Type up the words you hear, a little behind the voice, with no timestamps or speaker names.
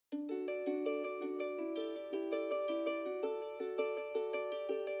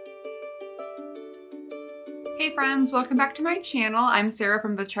Hey friends, welcome back to my channel. I'm Sarah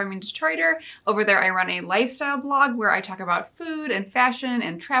from The Charming Detroiter. Over there I run a lifestyle blog where I talk about food and fashion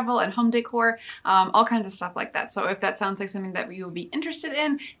and travel and home decor, all kinds of stuff like that. So if that sounds like something that you will be interested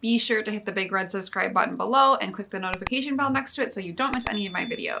in, be sure to hit the big red subscribe button below and click the notification bell next to it so you don't miss any of my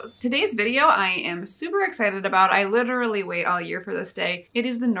videos. Today's video I am super excited about. I literally wait all year for this day. It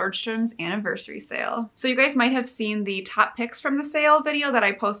is the Nordstrom's anniversary sale. So you guys might have seen the top picks from the sale video that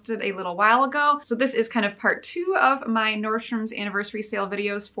I posted a little while ago. So this is kind of part 2 of my Nordstrom's anniversary sale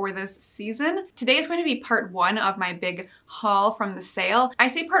videos for this season. Today is going to be part 1 of my big haul from the sale. I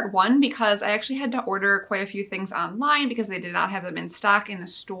say part 1 because I actually had to order quite a few things online because they did not have them in stock in the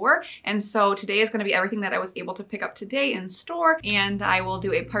store. And so today is going to be everything that I was able to pick up today in store, and I will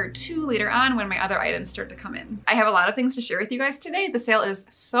do a part 2 later on when my other items start to come in. I have a lot of things to share with you guys today. The sale is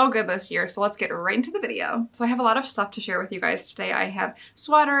so good this year, so let's get right into the video. So I have a lot of stuff to share with you guys today. I have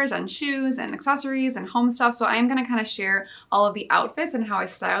sweaters and shoes and accessories and home stuff, so I'm going to kind of share all of the outfits and how I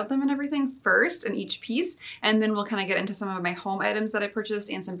styled them and everything first in each piece, and then we'll kind of get into some of my home items that I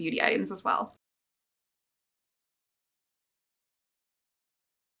purchased and some beauty items as well.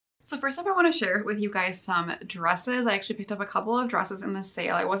 So first up, I want to share with you guys some dresses. I actually picked up a couple of dresses in the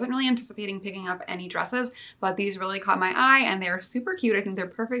sale. I wasn't really anticipating picking up any dresses, but these really caught my eye and they're super cute. I think they're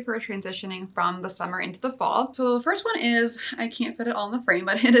perfect for transitioning from the summer into the fall. So the first one is, I can't fit it all in the frame,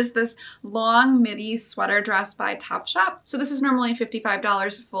 but it is this long midi sweater dress by Topshop. So this is normally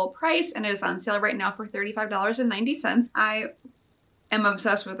 $55 full price and it is on sale right now for $35.90. I'm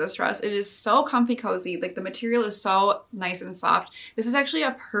obsessed with this dress. It is so comfy cozy. Like, the material is so nice and soft. This is actually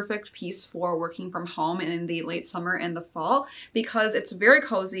a perfect piece for working from home in the late summer and the fall because it's very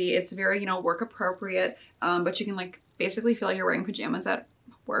cozy. It's very, you know, work appropriate, but you can like basically feel like you're wearing pajamas at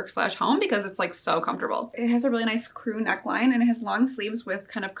work/home because it's like so comfortable. It has a really nice crew neckline and it has long sleeves with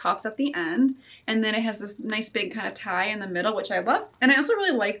kind of cuffs at the end, and then it has this nice big kind of tie in the middle, which I love. And I also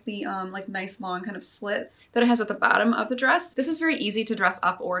really like the like nice long kind of slit that it has at the bottom of the dress. This is very easy to dress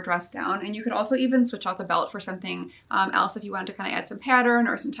up or dress down, and you could also even switch out the belt for something else if you wanted to kind of add some pattern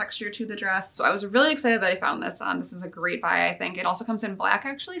or some texture to the dress. So I was really excited that I found this. This is a great buy, I think. It also comes in black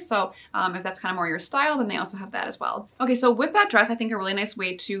actually, so if that's kind of more your style, then they also have that as well. Okay, so with that dress, I think a really nice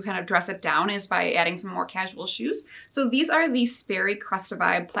way to kind of dress it down is by adding some more casual shoes. So these are the Sperry Cresta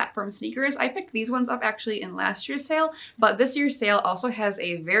Vibe platform sneakers. I picked these ones up actually in last year's sale, but this year's sale also has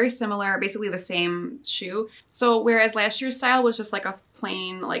a very similar, basically the same shoe. So whereas last year's style was just like a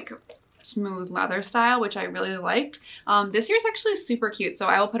plain like smooth leather style, which I really liked, this year's actually super cute. So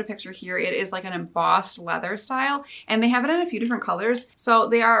I will put a picture here. It is like an embossed leather style, and they have it in a few different colors. So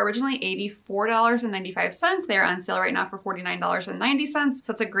they are originally $84.95. They're on sale right now for $49.90.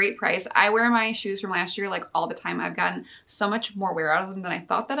 So it's a great price. I wear my shoes from last year like all the time. I've gotten so much more wear out of them than I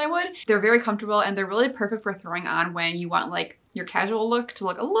thought that I would. They're very comfortable and they're really perfect for throwing on when you want like your casual look to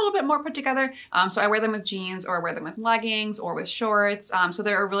look a little bit more put together. So I wear them with jeans, or I wear them with leggings or with shorts. So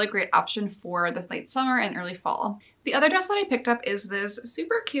they're a really great option for the late summer and early fall. The other dress that I picked up is this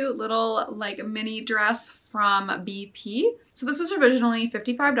super cute little like mini dress from BP. So this was originally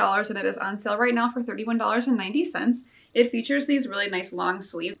 $55 and it is on sale right now for $31.90. It features these really nice long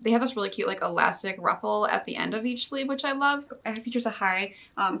sleeves. They have this really cute like elastic ruffle at the end of each sleeve, which I love. It features a high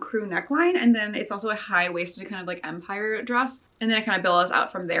crew neckline, and then it's also a high-waisted kind of like empire dress. And then it kind of billows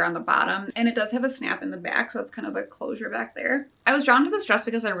out from there on the bottom. And it does have a snap in the back, so it's kind of a closure back there. I was drawn to this dress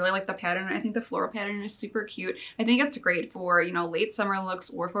because I really like the pattern. I think the floral pattern is super cute. I think it's great for, you know, late summer looks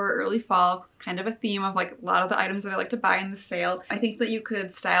or for early fall, kind of a theme of like a lot of the items that I like to buy in the sale. I think that you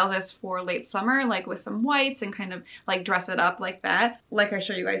could style this for late summer, like with some whites and kind of like dress it up like that. Like I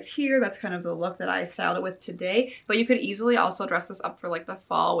show you guys here, that's kind of the look that I styled it with today. But you could easily also dress this up for like the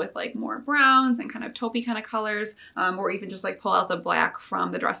fall with like more browns and kind of taupey kind of colors, or even just like pull out the black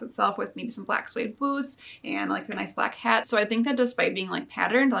from the dress itself with maybe some black suede boots and like a nice black hat. So I think that despite being like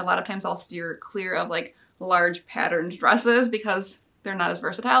patterned, a lot of times I'll steer clear of like large patterned dresses because they're not as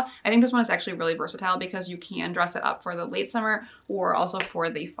versatile. I think this one is actually really versatile because you can dress it up for the late summer or also for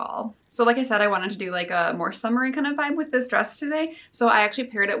the fall. So like I said, I wanted to do like a more summery kind of vibe with this dress today. So I actually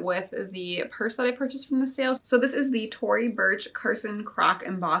paired it with the purse that I purchased from the sale. So this is the Tory Burch Carson Croc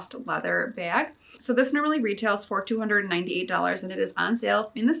embossed leather bag. So this normally retails for $298 and it is on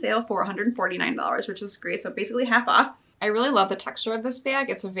sale in the sale for $149, which is great. So basically half off. I really love the texture of this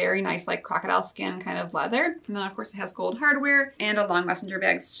bag. It's a very nice like crocodile skin kind of leather. And then of course it has gold hardware and a long messenger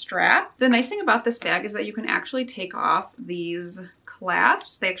bag strap. The nice thing about this bag is that you can actually take off these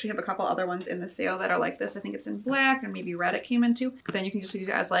clasps. They actually have a couple other ones in the sale that are like this. I think it's in black and maybe red it came into. But then you can just use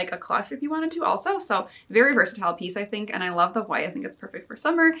it as like a clutch if you wanted to also. So very versatile piece, I think. And I love the white. I think it's perfect for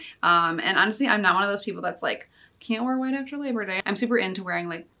summer. And honestly, I'm not one of those people that's like, can't wear white after Labor Day. I'm super into wearing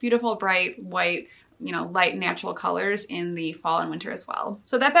like beautiful, bright, white, you know, light natural colors in the fall and winter as well.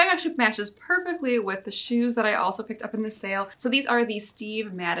 So that bag actually matches perfectly with the shoes that I also picked up in the sale. So these are the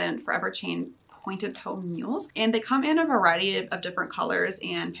Steve Madden Forever Chain pointed toe mules, and they come in a variety of different colors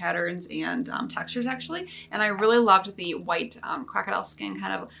and patterns and textures actually, and I really loved the white crocodile skin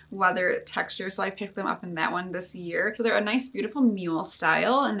kind of leather texture, so I picked them up in that one this year. So they're a nice beautiful mule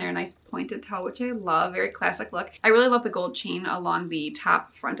style, and they're a nice pointed toe, which I love. Very classic look. I really love the gold chain along the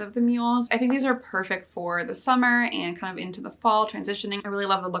top front of the mules. I think these are perfect for the summer and kind of into the fall transitioning. I really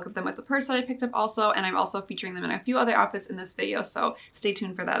love the look of them with the purse that I picked up also, and I'm also featuring them in a few other outfits in this video, so stay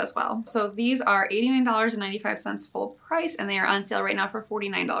tuned for that as well. So these are $89.95 full price, and they are on sale right now for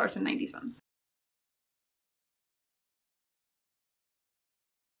 $49.90.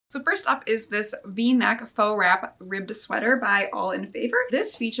 So first up is this V-neck faux wrap ribbed sweater by All in Favor.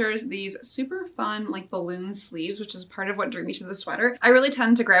 This features these super fun like balloon sleeves, which is part of what drew me to the sweater. I really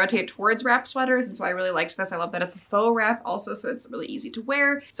tend to gravitate towards wrap sweaters, and so I really liked this. I love that it's a faux wrap also, so it's really easy to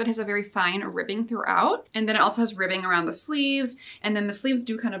wear. So it has a very fine ribbing throughout, and then it also has ribbing around the sleeves, and then the sleeves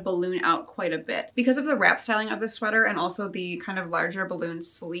do kind of balloon out quite a bit. Because of the wrap styling of the sweater and also the kind of larger balloon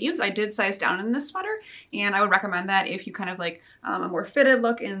sleeves, I did size down in this sweater, and I would recommend that if you kind of like a more fitted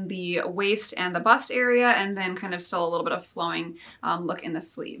look in the waist and the bust area, and then kind of still a little bit of flowing look in the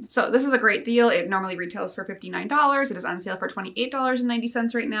sleeves. So this is a great deal. It normally retails for $59. It is on sale for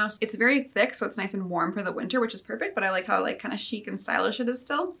 $28.90 right now. It's very thick, so it's nice and warm for the winter, which is perfect, but I like how like kind of chic and stylish it is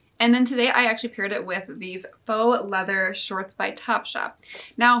still. And then today I actually paired it with these faux leather shorts by Topshop.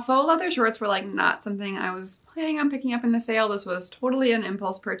 Now, faux leather shorts were like not something I was planning on picking up in the sale. This was totally an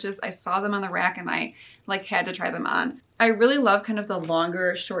impulse purchase. I saw them on the rack and I like had to try them on. I really love kind of the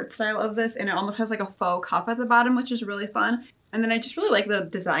longer short style of this, and it almost has like a faux cuff at the bottom, which is really fun. And then I just really like the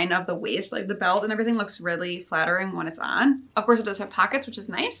design of the waist, like the belt and everything looks really flattering when it's on. Of course, it does have pockets, which is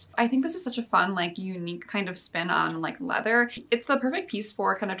nice. I think this is such a fun, like unique kind of spin on like leather. It's the perfect piece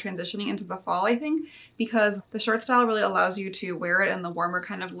for kind of transitioning into the fall, I think, because the short style really allows you to wear it in the warmer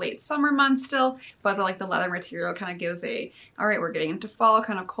kind of late summer months still, but the leather material kind of gives a, all right, we're getting into fall,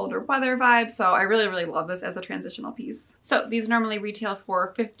 kind of colder weather vibe. So I really, really love this as a transitional piece. So these normally retail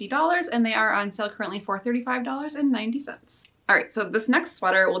for $50, and they are on sale currently for $35.90. All right, so this next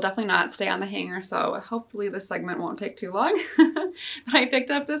sweater will definitely not stay on the hanger, so hopefully this segment won't take too long. But I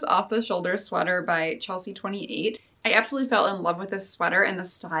picked up this off-the-shoulder sweater by Chelsea28. I absolutely fell in love with this sweater and the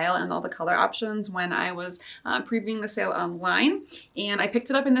style and all the color options when I was previewing the sale online, and I picked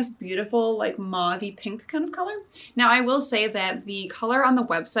it up in this beautiful like mauve-y pink kind of color. Now I will say that the color on the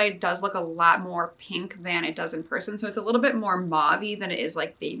website does look a lot more pink than it does in person, so it's a little bit more mauve-y than it is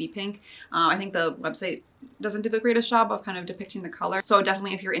like baby pink. I think the website doesn't do the greatest job of kind of depicting the color. So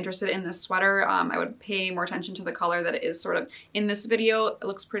definitely if you're interested in this sweater, I would pay more attention to the color that it is sort of in this video. It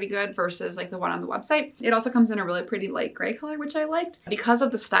looks pretty good versus like the one on the website. It also comes in a really pretty light gray color, which I liked. Because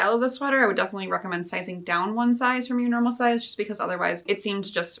of the style of the sweater, I would definitely recommend sizing down one size from your normal size, just because otherwise it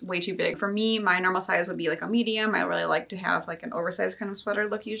seemed just way too big. For me, my normal size would be like a medium. I really like to have like an oversized kind of sweater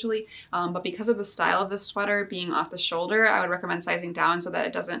look usually. But because of the style of this sweater being off the shoulder, I would recommend sizing down so that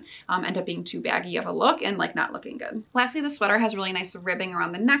it doesn't end up being too baggy of a look and like not looking good. Lastly, the sweater has really nice ribbing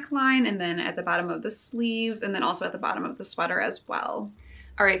around the neckline and then at the bottom of the sleeves and then also at the bottom of the sweater as well.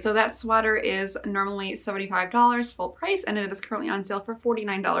 All right, so that sweater is normally $75 full price, and it is currently on sale for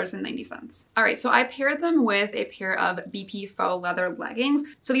 $49.90. All right, so I paired them with a pair of BP faux leather leggings.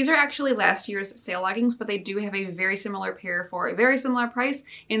 So these are actually last year's sale leggings, but they do have a very similar pair for a very similar price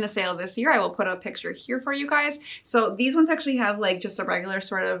in the sale this year. I will put a picture here for you guys. So these ones actually have like just a regular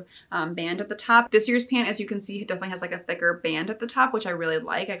sort of band at the top. This year's pant, as you can see, it definitely has like a thicker band at the top, which I really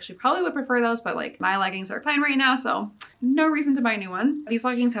like. I actually probably would prefer those, but like my leggings are fine right now, so no reason to buy a new one. These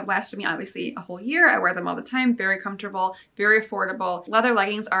leggings have lasted me obviously a whole year. I wear them all the time, very comfortable, very affordable. Leather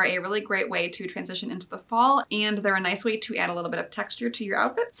leggings are a really great way to transition into the fall, and they're a nice way to add a little bit of texture to your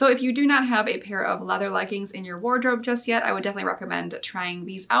outfit. So if you do not have a pair of leather leggings in your wardrobe just yet, I would definitely recommend trying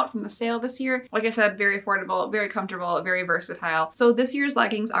these out from the sale this year. Like I said, very affordable, very comfortable, very versatile. So this year's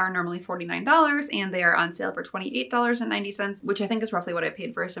leggings are normally $49 and they are on sale for $28.90, which I think is roughly what I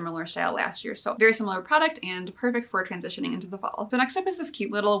paid for a similar style last year. So very similar product and perfect for transitioning into the fall. So next up is this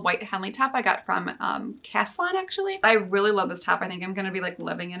cute little white Henley top I got from Caslon actually. I really love this top. I think I'm gonna be like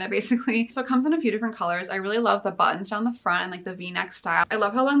living in it basically. So it comes in a few different colors. I really love the buttons down the front and like the V-neck style. I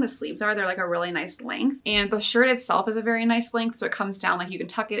love how long the sleeves are. They're like a really nice length, and the shirt itself is a very nice length, so it comes down like you can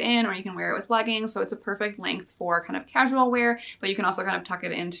tuck it in or you can wear it with leggings. So it's a perfect length for kind of casual wear, but you can also kind of tuck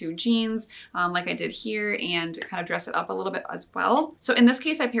it into jeans like I did here and kind of dress it up a little bit as well. So in this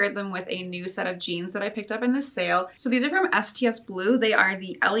case, I paired them with a new set of jeans that I picked up in this sale. So these are from STS Blue. They are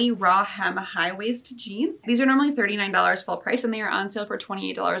the Ellie Raw Hem High Waist Jean. These are normally $39 full price and they are on sale for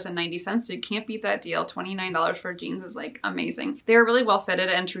 $28.90. So you can't beat that deal. $29 for jeans is like amazing. They're really well fitted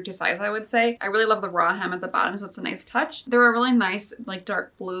and true to size, I would say. I really love the raw hem at the bottom, so it's a nice touch. They're a really nice like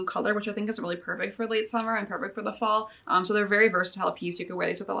dark blue color, which I think is really perfect for late summer and perfect for the fall. So they're a very versatile piece. You could wear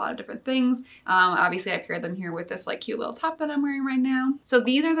these with a lot of different things. Obviously I paired them here with this like cute little top that I'm wearing right now. So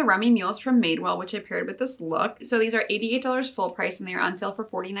these are the Remy Mules from Madewell, which I paired with this look. So these are $88 full price and they are on sale for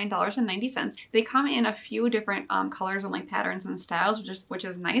 $49.90. They come in a few different colors and like patterns and styles, which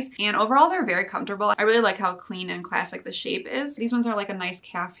is nice. And overall they're very comfortable. I really like how clean and classic the shape is. These ones are like a nice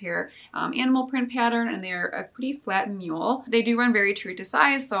calf hair animal print pattern, and they're a pretty flat mule. They do run very true to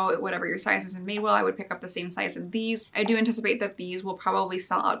size, so whatever your size is in Madewell, I would pick up the same size in these. I do anticipate that these will probably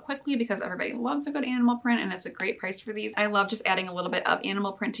sell out quickly because everybody loves a good animal print and it's a great price for these. I love just adding a little bit of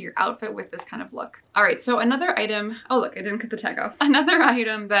animal print to your outfit with this kind of look. All right, so another item, oh look, I didn't cut the tag off. Another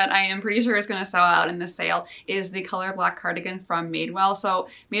item that I am pretty sure is going to sell out in this sale is the color black cardigan from Madewell. So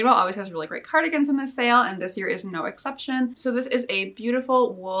Madewell always has really great cardigans in this sale, and this year is no exception. So this is a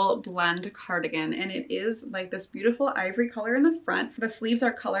beautiful wool blend cardigan, and it is like this beautiful ivory color in the front. The sleeves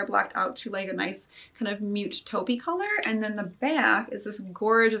are color blacked out to like a nice kind of mute taupey color, and then the back is this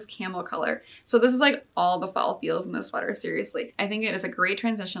gorgeous camel color. So this is like all the fall feels in this sweater, seriously. I think it is a great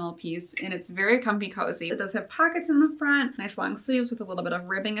transitional piece, and it's very comfy cozy. It does have pockets in the front, nice long sleeves with a little bit of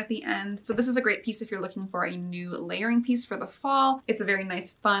ribbing at the end. So this is a great piece if you're looking for a new layering piece for the fall. It's a very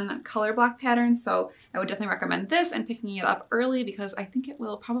nice fun color block pattern, so I would definitely recommend this and picking it up early because I think it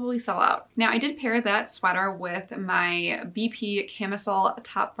will probably sell out. Now I did pair that sweater with my BP camisole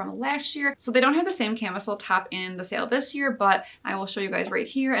top from last year. So they don't have the same camisole top in the sale this year, but I will show you guys right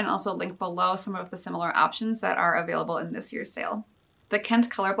here and also link below some of the similar options that are available in this year's sale. The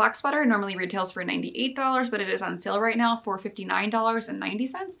Kent color block sweater normally retails for $98, but it is on sale right now for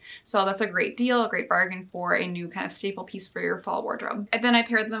 $59.90. So that's a great deal, a great bargain for a new kind of staple piece for your fall wardrobe. And then I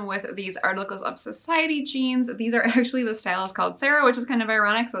paired them with these Articles of Society jeans. These are actually, the style is called Sarah, which is kind of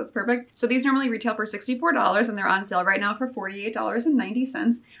ironic, so it's perfect. So these normally retail for $64 and they're on sale right now for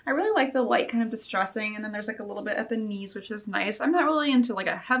 $48.90. I really like the light kind of distressing, and then there's like a little bit at the knees, which is nice. I'm not really into like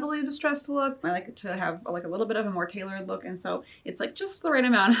a heavily distressed look. I like to have like a little bit of a more tailored look, and so it's like just the right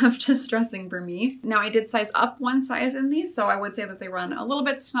amount of distressing for me. Now I did size up one size in these, so I would say that they run a little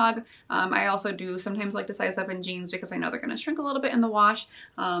bit snug. I also do sometimes like to size up in jeans because I know they're going to shrink a little bit in the wash.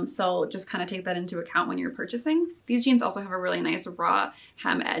 So just kind of take that into account when you're purchasing. These jeans also have a really nice raw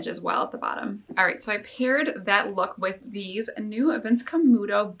hem edge as well at the bottom. All right, so I paired that look with these new Vince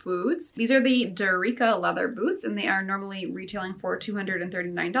Camuto boots. These are the Dorica leather boots, and they are normally retailing for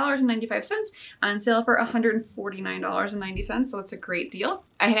 $239.95 on sale for $149.90. So it's a great deal.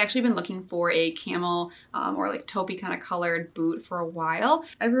 I had actually been looking for a camel or like taupey kind of colored boot for a while.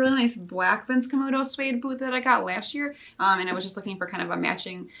 I have a really nice black Vince Camuto suede boot that I got last year, and I was just looking for kind of a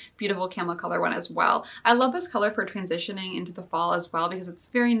matching beautiful camel color one as well. I love this color for transitioning into the fall as well because it's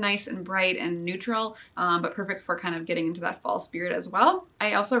very nice and bright and neutral, but perfect for kind of getting into that fall spirit as well.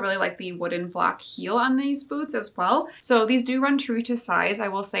 I also really like the wooden block heel on these boots as well. So these do run true to size. I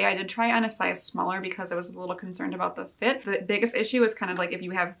will say I did try on a size smaller because I was a little concerned about the fit. The biggest issue is kind of like if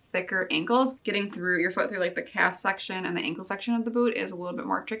you have thicker ankles, getting through your foot through like the calf section and the ankle section of the boot is a little bit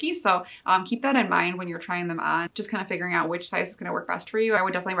more tricky. So keep that in mind when you're trying them on, just kind of figuring out which size is going to work best for you. I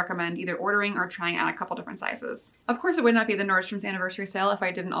would definitely recommend either ordering or trying on a couple different sizes. Of course, it would not be the Nordstrom's anniversary sale if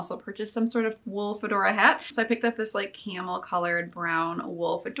I didn't also purchase some sort of wool fedora hat. So I picked up this like camel colored brown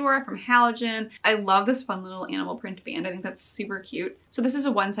wool fedora from Halogen. I love this fun little animal print band. I think that's super cute. So this is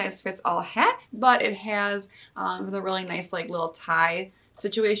a one size fits all hat, but it has the really nice like little tie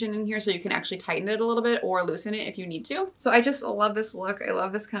situation in here, so you can actually tighten it a little bit or loosen it if you need to. So I just love this look. I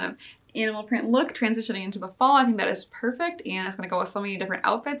love this kind of animal print look transitioning into the fall. I think that is perfect, and it's going to go with so many different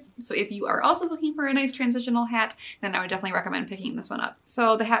outfits. So if you are also looking for a nice transitional hat, then I would definitely recommend picking this one up.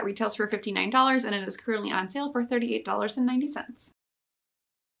 So the hat retails for $59 and it is currently on sale for $38.90.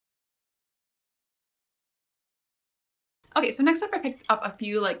 Okay, so next up I picked up a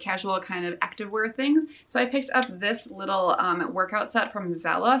few like casual kind of activewear things. So I picked up this little workout set from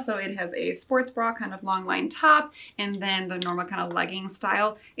Zella. So it has a sports bra kind of long line top and then the normal kind of legging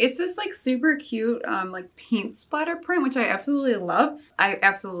style. It's this like super cute like paint splatter print, which I absolutely love. I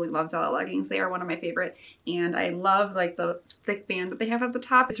absolutely love Zella leggings. They are one of my favorite, and I love like the thick band that they have at the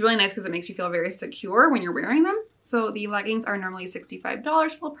top. It's really nice because it makes you feel very secure when you're wearing them. So the leggings are normally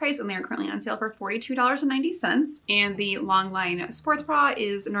 $65 full price, and they are currently on sale for $42.90. And the long line sports bra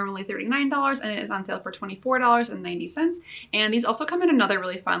is normally $39, and it is on sale for $24.90. And these also come in another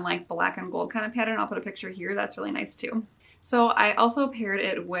really fun like black and gold kind of pattern. I'll put a picture here. That's really nice too. So I also paired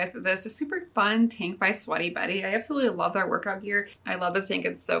it with this super fun tank by Sweaty Betty. I absolutely love their workout gear. I love this tank.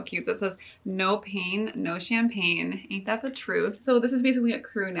 It's so cute. So it says, "No pain, no champagne." Ain't that the truth? So this is basically a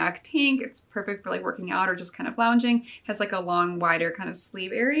crew neck tank. It's perfect for like working out or just kind of lounging. It has like a long, wider kind of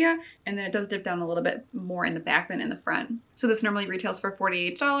sleeve area. And then it does dip down a little bit more in the back than in the front. So this normally retails for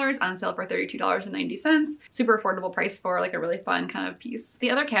 $48, on sale for $32.90. Super affordable price for like a really fun kind of piece.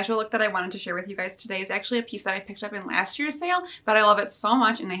 The other casual look that I wanted to share with you guys today is actually a piece that I picked up in last year's sale, but I love it so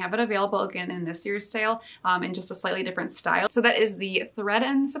much, and they have it available again in this year's sale in just a slightly different style. So that is the Thread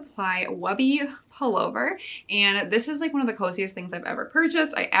and Supply Wubby pullover, and this is like one of the coziest things I've ever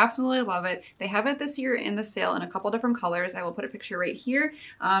purchased. I absolutely love it. They have it this year in the sale in a couple different colors. I will put a picture right here,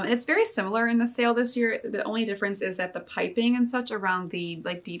 and it's very similar in the sale this year. The only difference is that the piping and such around the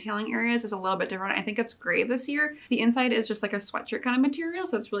like detailing areas is a little bit different. I think it's gray this year. The inside is just like a sweatshirt kind of material,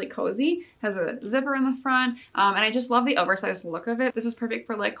 so it's really cozy. Has a zipper in the front, and I just love the oversized look of it. This is perfect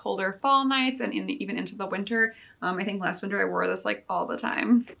for like colder fall nights and even into the winter. I think last winter I wore this like all the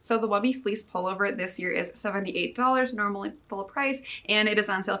time. So the Wubby fleece pullover this year is $78, normally full price, and it is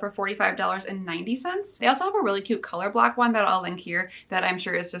on sale for $45.90. They also have a really cute color block one that I'll link here that I'm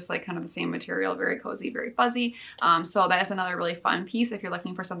sure is just like kind of the same material, very cozy, very fuzzy. So that is another really fun piece if you're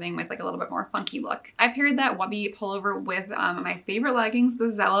looking for something with like a little bit more funky look. I paired that Wubby pullover with my favorite leggings, the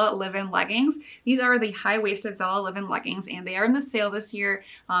Zella Live-In leggings. These are the high-waisted Zella Live-In leggings, and they are in the sale this year.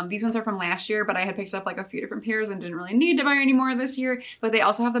 These ones are from last year, but I had picked up like a few different pairs and didn't really need to buy any more this year. But they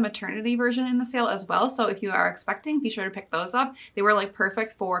also have the maternity version in the sale as well. So if you are expecting, be sure to pick those up. They were like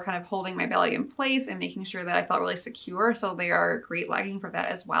perfect for kind of holding my belly in place and making sure that I felt really secure. So they are a great legging for that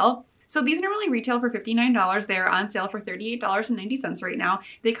as well. So these normally retail for $59. They are on sale for $38.90 right now.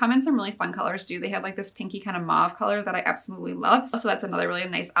 They come in some really fun colors too. They have like this pinky kind of mauve color that I absolutely love. So that's another really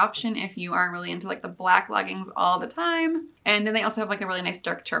nice option if you aren't really into like the black leggings all the time. And then they also have like a really nice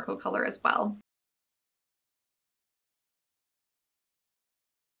dark charcoal color as well.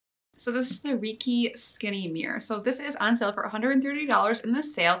 So this is the Reiki Skinny Mirror. So this is on sale for $130 in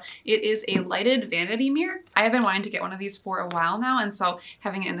this sale. It is a lighted vanity mirror. I have been wanting to get one of these for a while now, and so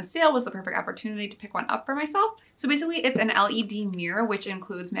having it in the sale was the perfect opportunity to pick one up for myself. So basically it's an LED mirror, which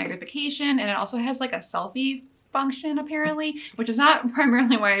includes magnification, and it also has like a selfie function apparently, which is not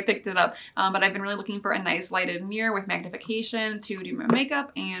primarily why I picked it up, but I've been really looking for a nice lighted mirror with magnification to do my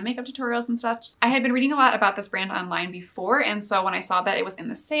makeup and makeup tutorials and such. I had been reading a lot about this brand online before, and so when I saw that it was in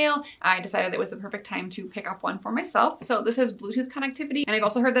the sale, I decided it was the perfect time to pick up one for myself. So this has Bluetooth connectivity, and I've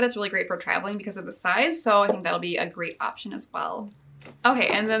also heard that it's really great for traveling because of the size, so I think that'll be a great option as well. Okay,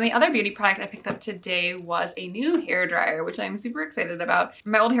 and then the other beauty product I picked up today was a new hair dryer, which I'm super excited about.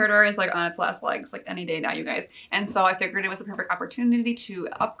 My old hair dryer is like on its last legs, like any day now, you guys. And so I figured it was a perfect opportunity to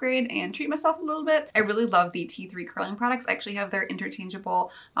upgrade and treat myself a little bit. I really love the T3 curling products. I actually have their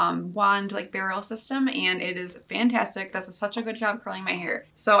interchangeable wand like barrel system, and it is fantastic. Does such a good job curling my hair.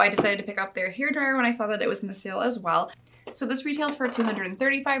 So I decided to pick up their hair dryer when I saw that it was in the sale as well. So this retails for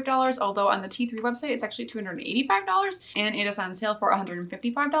 $235, although on the T3 website it's actually $285, and it is on sale for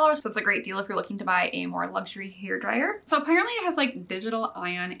 $155. So it's a great deal if you're looking to buy a more luxury hair dryer. So apparently it has like digital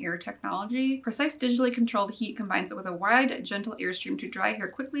ion air technology. Precise digitally controlled heat combines it with a wide, gentle airstream to dry hair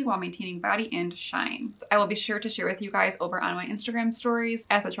quickly while maintaining body and shine. I will be sure to share with you guys over on my Instagram stories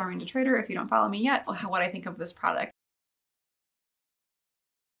at The Charming Detroiter if you don't follow me yet, what I think of this product.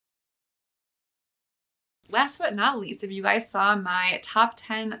 Last but not least, if you guys saw my top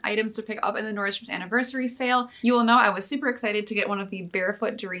 10 items to pick up in the Nordstrom's anniversary sale, you will know I was super excited to get one of the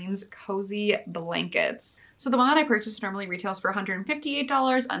Barefoot Dreams cozy blankets. So the one that I purchased normally retails for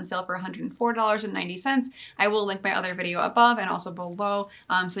 $158, on sale for $104.90. I will link my other video above and also below,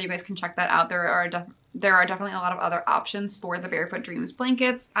 so you guys can check that out. There are definitely a lot of other options for the Barefoot Dreams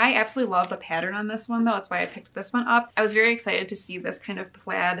blankets. I absolutely love the pattern on this one though. That's why I picked this one up. I was very excited to see this kind of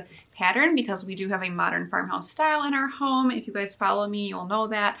plaid pattern because we do have a modern farmhouse style in our home. If you guys follow me, you'll know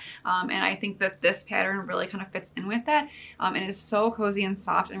that. And I think that this pattern really kind of fits in with that. And it is so cozy and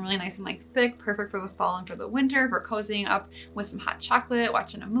soft and really nice and like thick, perfect for the fall and for the winter, for cozying up with some hot chocolate,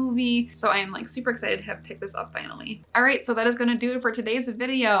 watching a movie. So I am like super excited to have picked this up finally. All right, so that is going to do it for today's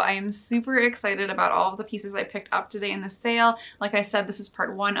video. I am super excited about all of the pieces I picked up today in the sale. Like I said, this is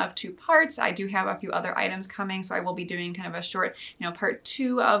part 1 of 2 parts. I do have a few other items coming, so I will be doing kind of a short, part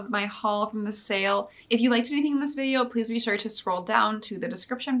 2 of my haul from the sale. If you liked anything in this video, please be sure to scroll down to the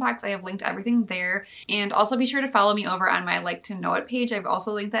description box. I have linked everything there. And also be sure to follow me over on my like to know it page. I've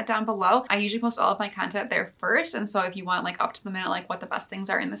also linked that down below. I usually post all of my content there first. And so if you want like up to the minute, like what the best things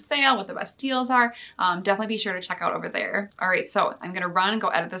are in the sale, what the best deals are, definitely be sure to check out over there. All right, so I'm gonna run and go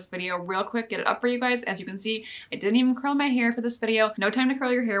edit this video real quick, get it up for you guys. As you can see, I didn't even curl my hair for this video. No time to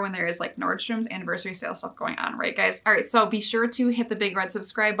curl your hair when there is like Nordstrom's anniversary sale stuff going on, right guys? All right, so be sure to hit the big red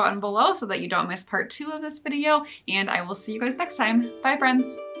subscribe button below so that you don't miss part 2 of this video, and I will see you guys next time. Bye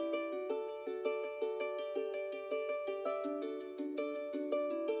friends.